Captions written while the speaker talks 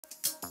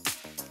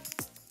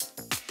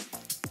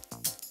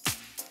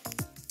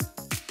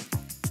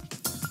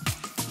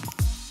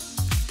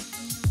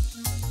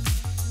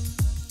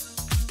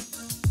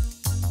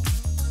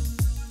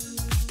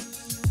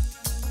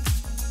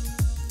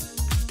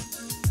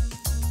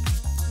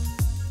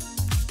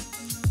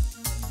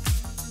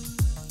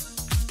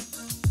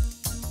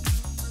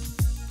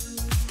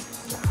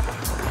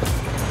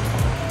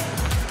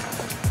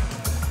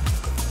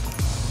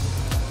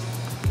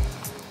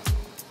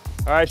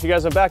All right, you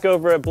guys, I'm back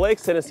over at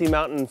Blake's Tennessee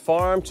Mountain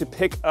Farm to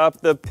pick up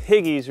the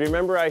piggies.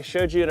 Remember I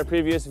showed you in a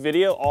previous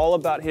video all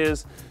about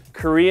his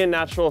Korean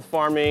natural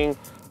farming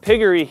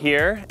piggery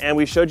here, and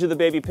we showed you the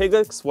baby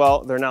piglets.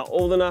 Well, they're now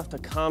old enough to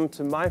come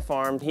to my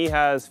farm. He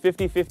has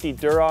 50-50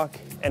 Duroc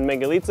and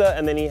Mangalitsa,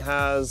 and then he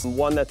has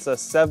one that's a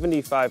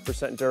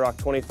 75% Duroc,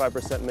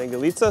 25%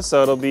 Mangalitsa,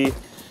 so it'll be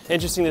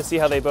interesting to see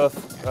how they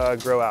both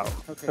grow out.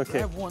 Okay.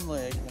 Grab one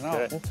leg and I'll...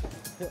 Okay.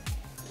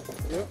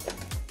 Yep.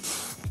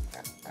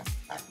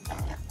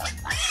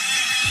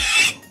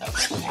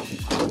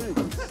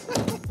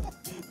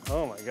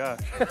 Oh my gosh,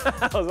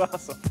 that was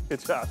awesome. Good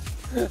job.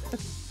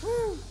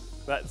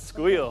 That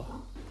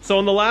squeal. So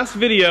in the last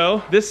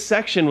video, this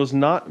section was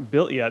not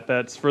built yet.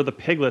 That's for the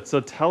piglets. So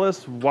tell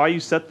us why you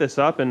set this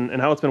up and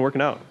how it's been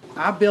working out.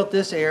 I built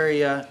this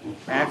area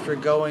after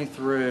going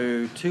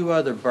through 2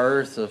 other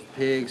births of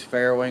pigs,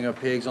 farrowing of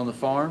pigs on the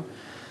farm.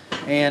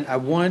 And I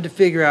wanted to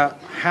figure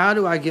out, how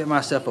do I get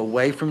myself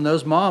away from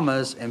those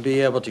mamas and be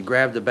able to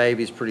grab the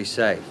babies pretty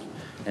safe?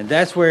 And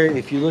that's where,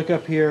 if you look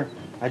up here,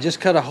 I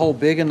just cut a hole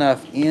big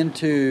enough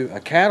into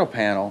a cattle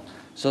panel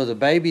so the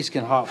babies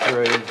can hop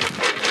through.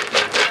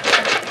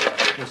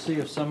 We'll see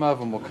if some of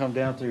them will come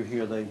down through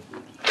here. They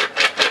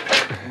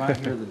might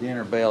hear the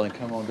dinner bell and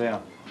come on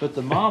down. But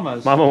the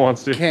mamas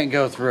can't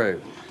go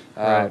through.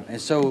 Right. And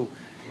so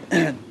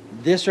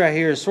this right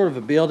here is sort of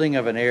a building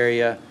of an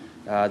area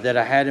that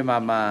I had in my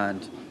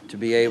mind to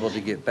be able to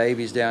get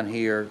babies down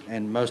here,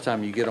 and most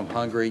time you get them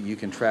hungry, you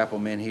can trap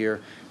them in here.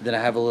 Then I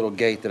have a little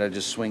gate that I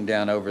just swing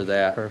down over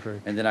that.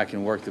 Perfect. And then I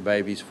can work the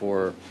babies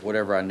for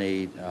whatever I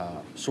need.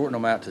 Sorting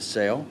them out to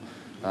sell,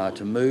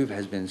 to move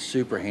has been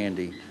super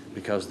handy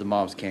because the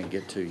moms can't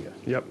get to you.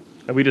 Yep.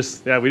 And we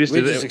just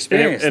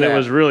experienced and it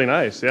was really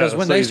nice. Because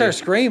when they start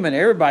screaming,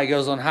 everybody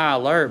goes on high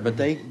alert, but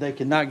they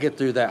cannot get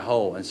through that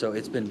hole. And so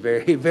it's been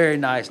very, very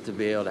nice to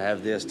be able to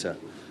have this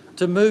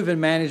to move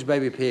and manage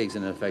baby pigs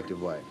in an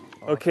effective way.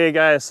 Okay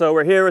guys, so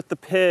we're here with the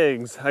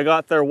pigs. I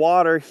got their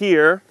water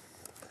here,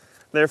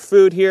 their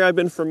food here I've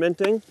been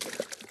fermenting,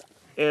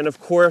 and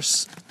of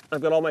course I've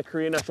got all my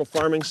Korean natural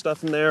farming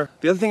stuff in there.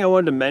 The other thing I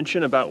wanted to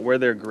mention about where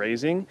they're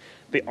grazing,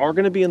 they are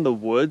going to be in the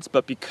woods,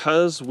 but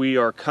because we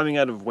are coming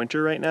out of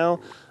winter right now,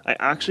 I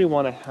actually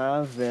want to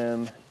have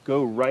them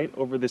go right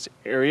over this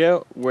area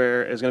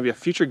where is going to be a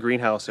future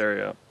greenhouse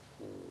area.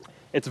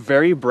 It's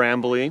very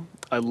brambly.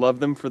 I love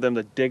for them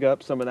to dig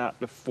up some of that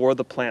before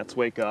the plants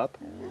wake up.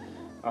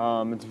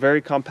 It's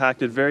very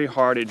compacted, very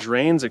hard. It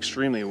drains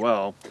extremely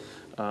well.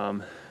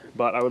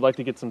 But I would like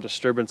to get some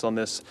disturbance on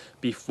this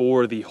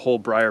before the whole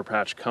briar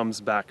patch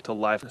comes back to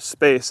life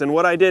space. And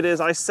what I did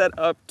is I set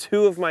up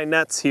 2 of my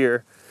nets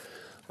here.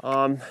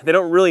 They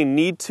don't really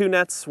need 2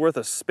 nets worth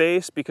of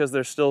space because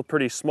they're still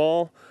pretty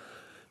small.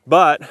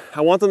 But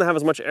I want them to have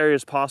as much area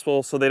as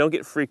possible so they don't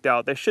get freaked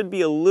out. They should be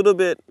a little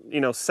bit,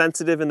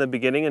 sensitive in the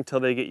beginning until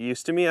they get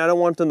used to me. I don't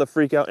want them to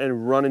freak out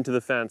and run into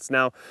the fence.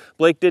 Now,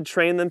 Blake did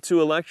train them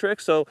to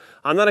electric, so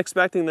I'm not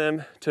expecting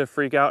them to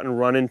freak out and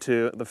run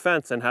into the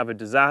fence and have a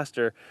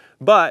disaster.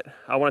 But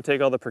I want to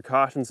take all the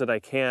precautions that I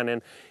can.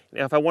 And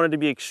if I wanted to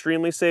be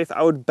extremely safe,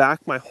 I would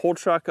back my whole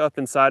truck up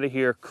inside of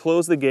here,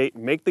 close the gate,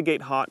 make the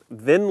gate hot,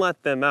 then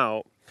let them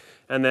out.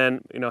 And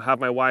then, have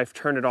my wife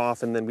turn it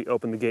off, and then we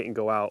open the gate and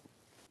go out.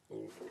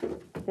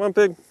 Come on,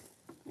 pig.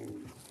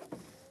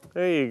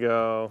 There you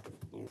go.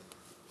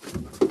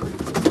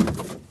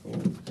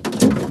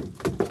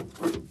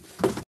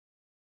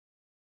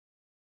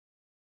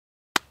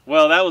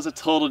 Well, that was a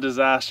total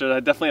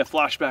disaster. Definitely a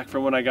flashback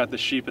from when I got the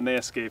sheep and they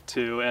escaped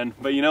too.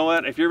 But you know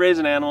what? If you're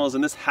raising animals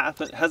and this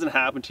hasn't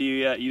happened to you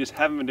yet, you just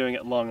haven't been doing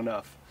it long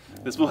enough.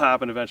 This will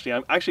happen eventually.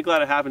 I'm actually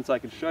glad it happened so I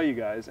can show you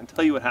guys and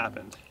tell you what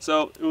happened.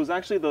 So it was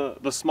actually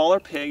the smaller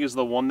pig is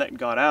the one that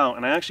got out,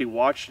 and I actually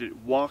watched it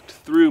walked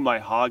through my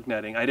hog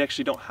netting. I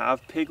actually don't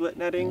have piglet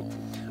netting.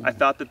 I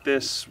thought that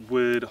this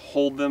would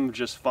hold them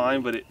just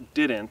fine, but it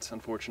didn't,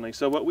 unfortunately.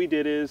 So what we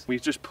did is we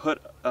just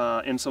put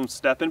in some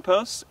step-in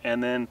posts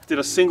and then did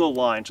a single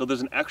line. So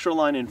there's an extra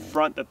line in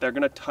front that they're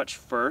gonna touch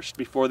first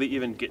before they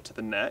even get to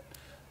the net,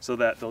 so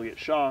that they'll get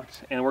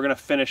shocked, and we're gonna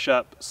finish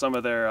up some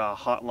of their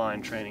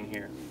hotline training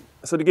here.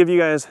 So to give you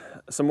guys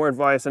some more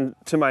advice, and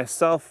to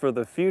myself for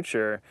the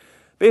future,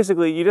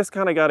 basically you just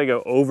kind of got to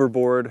go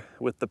overboard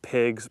with the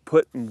pigs,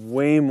 put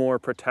way more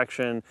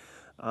protection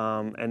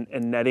and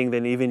netting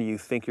than even you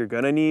think you're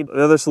gonna need.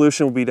 The other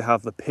solution would be to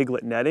have the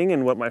piglet netting,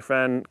 and what my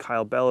friend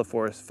Kyle Bella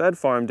Forest Fed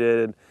Farm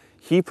did,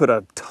 he put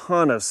a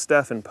ton of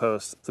step-in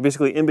posts. So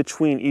basically in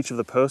between each of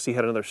the posts, he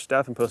had another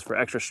step-in post for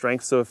extra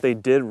strength, so if they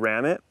did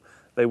ram it,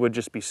 they would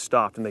just be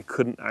stopped and they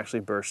couldn't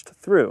actually burst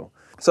through.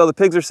 So the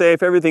pigs are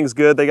safe, everything's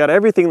good, they got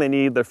everything they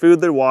need, their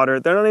food, their water.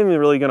 They're not even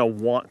really gonna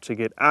want to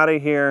get out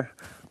of here,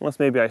 unless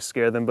maybe I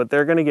scare them, but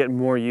they're gonna get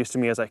more used to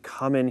me as I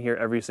come in here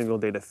every single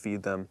day to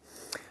feed them.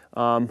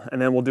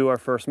 And then we'll do our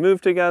first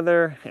move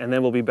together, and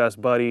then we'll be best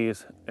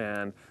buddies,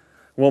 and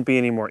won't be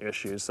any more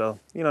issues. So,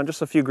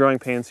 just a few growing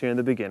pains here in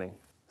the beginning.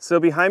 So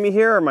behind me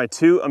here are my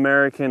two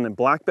American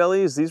black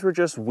bellies. These were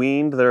just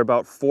weaned. They're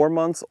about 4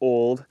 months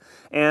old.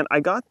 And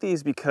I got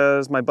these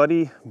because my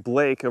buddy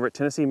Blake over at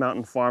Tennessee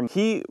Mountain Farm,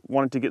 he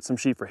wanted to get some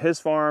sheep for his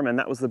farm, and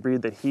that was the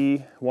breed that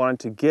he wanted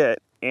to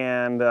get.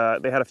 And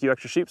they had a few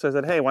extra sheep, so I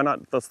said, hey, why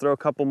not, let's throw a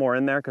couple more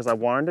in there, because I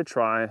wanted to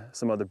try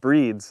some other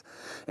breeds.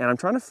 And I'm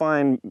trying to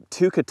find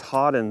 2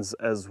 Katahdins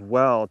as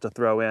well to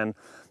throw in,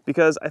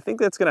 because I think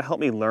that's gonna help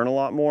me learn a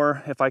lot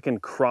more if I can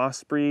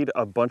crossbreed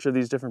a bunch of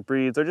these different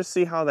breeds, or just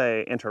see how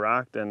they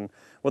interact and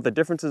what the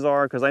differences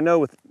are, because I know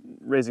with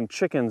raising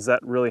chickens, that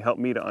really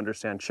helped me to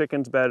understand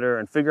chickens better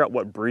and figure out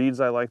what breeds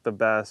I like the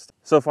best.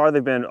 So far,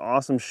 they've been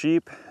awesome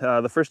sheep.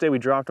 The first day we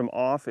dropped them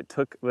off, it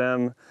took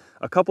them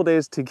a couple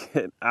days to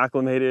get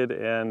acclimated,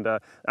 and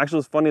actually it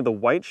was funny, the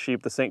white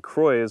sheep, the St.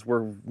 Croix,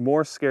 were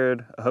more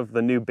scared of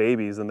the new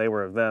babies than they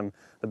were of them.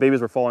 The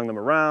babies were following them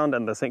around,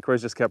 and the St. Croix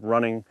just kept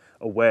running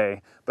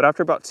away. But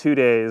after about 2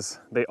 days,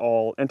 they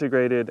all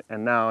integrated,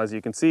 and now, as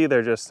you can see,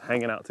 they're just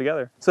hanging out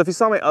together. So if you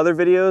saw my other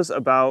videos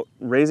about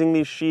raising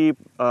these sheep,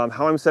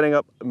 how I'm setting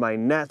up my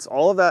nets,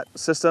 all of that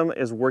system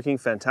is working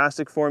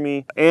fantastic for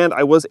me. And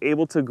I was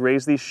able to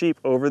graze these sheep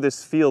over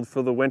this field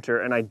for the winter,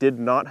 and I did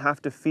not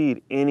have to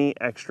feed any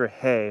extra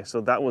hay.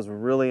 So that was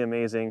really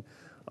amazing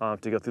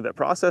to go through that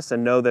process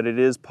and know that it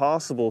is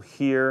possible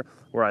here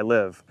where I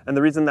live. And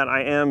the reason that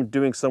I am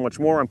doing so much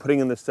more, I'm putting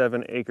in this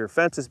 7-acre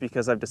fence, is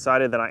because I've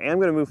decided that I am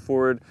going to move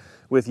forward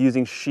with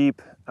using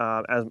sheep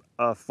as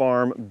a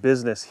farm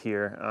business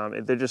here.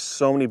 There are just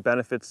so many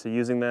benefits to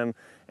using them.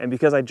 And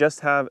because I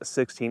just have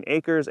 16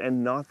 acres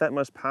and not that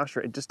much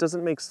pasture, it just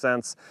doesn't make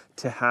sense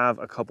to have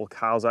a couple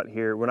cows out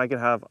here when I can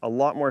have a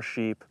lot more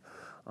sheep.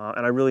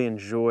 And I really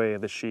enjoy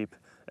the sheep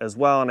as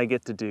well, and I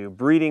get to do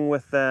breeding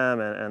with them,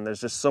 and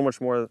there's just so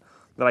much more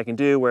that I can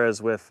do,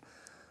 whereas with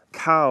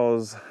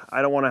cows,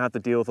 I don't want to have to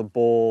deal with a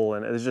bull,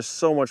 and there's just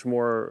so much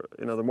more,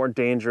 you know, they're more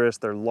dangerous,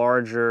 they're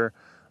larger,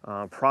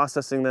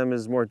 processing them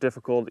is more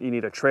difficult. You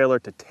need a trailer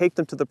to take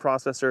them to the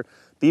processor.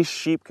 These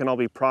sheep can all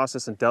be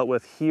processed and dealt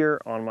with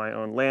here on my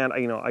own land.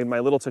 My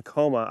little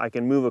Tacoma, I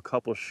can move a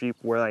couple sheep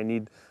where I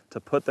need to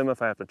put them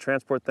if I have to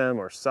transport them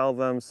or sell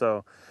them.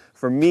 So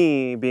for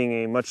me,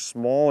 being a much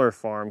smaller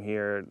farm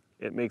here,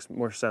 it makes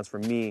more sense for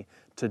me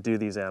to do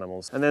these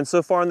animals. And then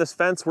so far on this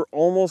fence, we're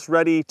almost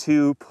ready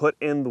to put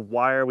in the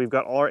wire. We've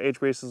got all our H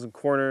braces and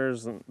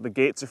corners, and the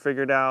gates are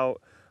figured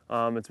out.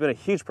 It's been a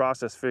huge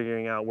process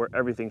figuring out where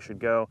everything should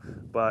go,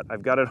 but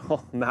I've got it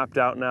all mapped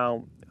out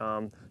now.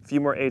 A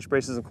few more H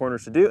braces and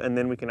corners to do, and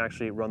then we can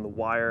actually run the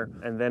wire,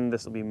 and then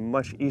this will be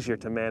much easier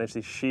to manage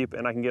these sheep,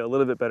 and I can get a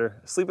little bit better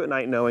sleep at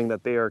night knowing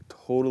that they are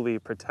totally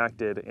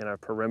protected in a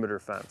perimeter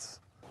fence.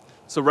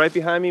 So right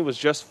behind me was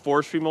just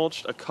forestry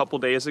mulched a couple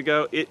days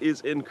ago. It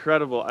is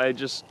incredible. I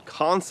just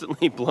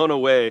constantly blown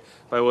away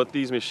by what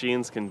these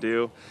machines can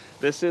do.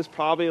 This is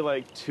probably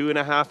like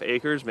 2.5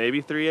 acres, maybe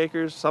 3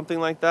 acres, something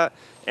like that.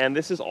 And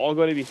this is all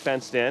going to be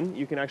fenced in.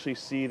 You can actually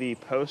see the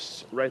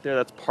posts right there.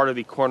 That's part of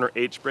the corner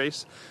H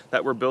brace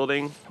that we're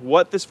building.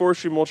 What this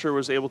forestry mulcher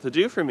was able to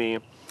do for me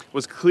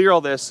was clear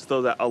all this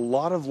so that a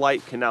lot of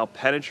light can now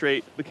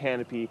penetrate the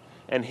canopy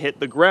and hit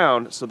the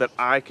ground so that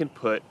I can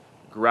put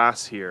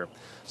grass here.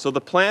 So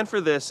the plan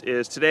for this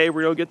is today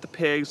we're gonna get the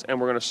pigs,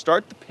 and we're gonna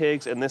start the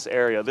pigs in this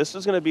area. This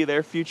is gonna be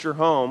their future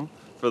home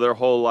for their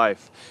whole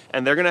life.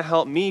 And they're gonna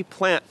help me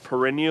plant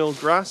perennial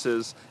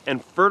grasses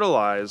and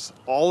fertilize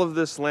all of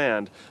this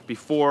land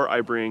before I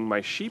bring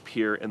my sheep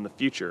here in the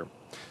future.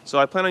 So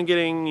I plan on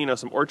getting,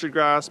 some orchard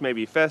grass,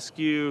 maybe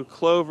fescue,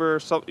 clover,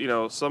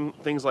 some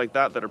things like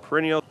that that are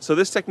perennial. So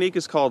this technique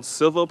is called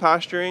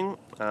silvopasturing,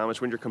 which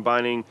is when you're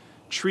combining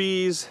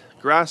trees,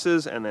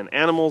 grasses, and then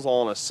animals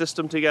all in a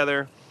system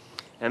together.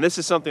 And this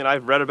is something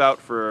I've read about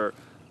for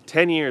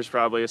 10 years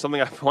probably. It's something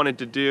I've wanted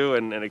to do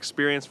and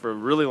experience for a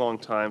really long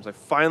time. So I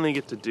finally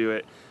get to do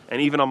it,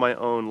 and even on my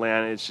own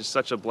land, it's just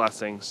such a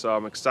blessing. So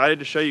I'm excited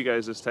to show you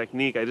guys this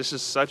technique. This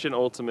is such an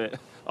ultimate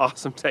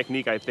awesome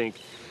technique, I think,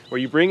 where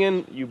you bring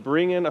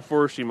in a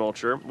forestry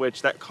mulcher,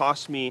 which that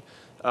cost me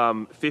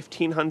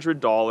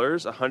 $1,500,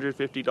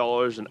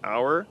 $150 an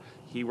hour.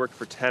 He worked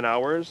for 10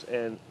 hours,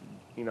 and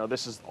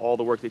this is all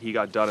the work that he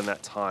got done in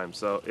that time.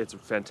 So it's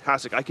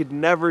fantastic. I could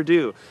never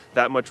do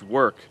that much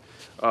work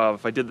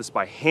if I did this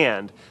by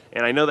hand.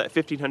 And I know that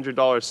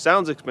 $1,500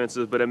 sounds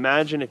expensive, but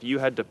imagine if you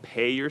had to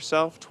pay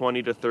yourself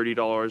 $20 to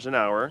 $30 an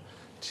hour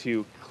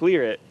to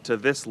clear it to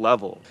this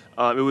level.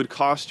 It would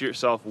cost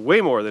yourself way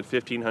more than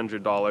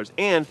 $1,500,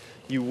 and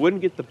you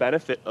wouldn't get the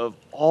benefit of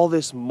all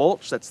this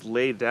mulch that's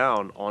laid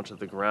down onto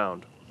the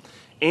ground.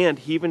 And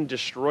he even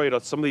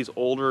destroyed some of these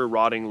older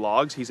rotting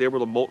logs. He's able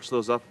to mulch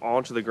those up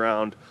onto the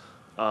ground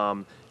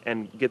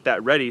and get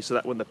that ready so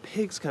that when the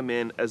pigs come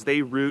in, as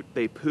they root,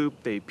 they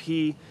poop, they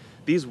pee,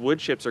 these wood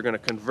chips are gonna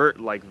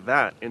convert like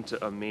that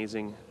into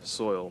amazing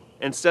soil.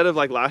 Instead of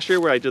like last year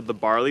where I did the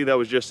barley, that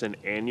was just an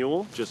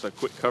annual, just a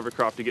quick cover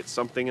crop to get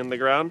something in the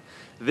ground,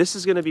 this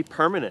is gonna be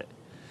permanent.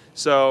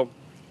 So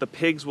the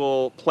pigs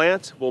will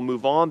plant, will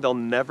move on, they'll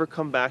never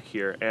come back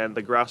here, and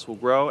the grass will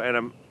grow,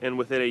 and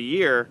within a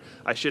year,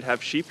 I should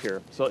have sheep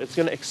here. So it's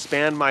gonna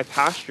expand my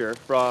pasture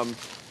from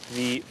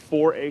the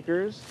 4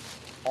 acres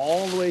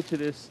all the way to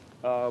this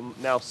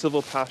now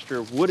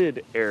silvopasture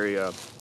wooded area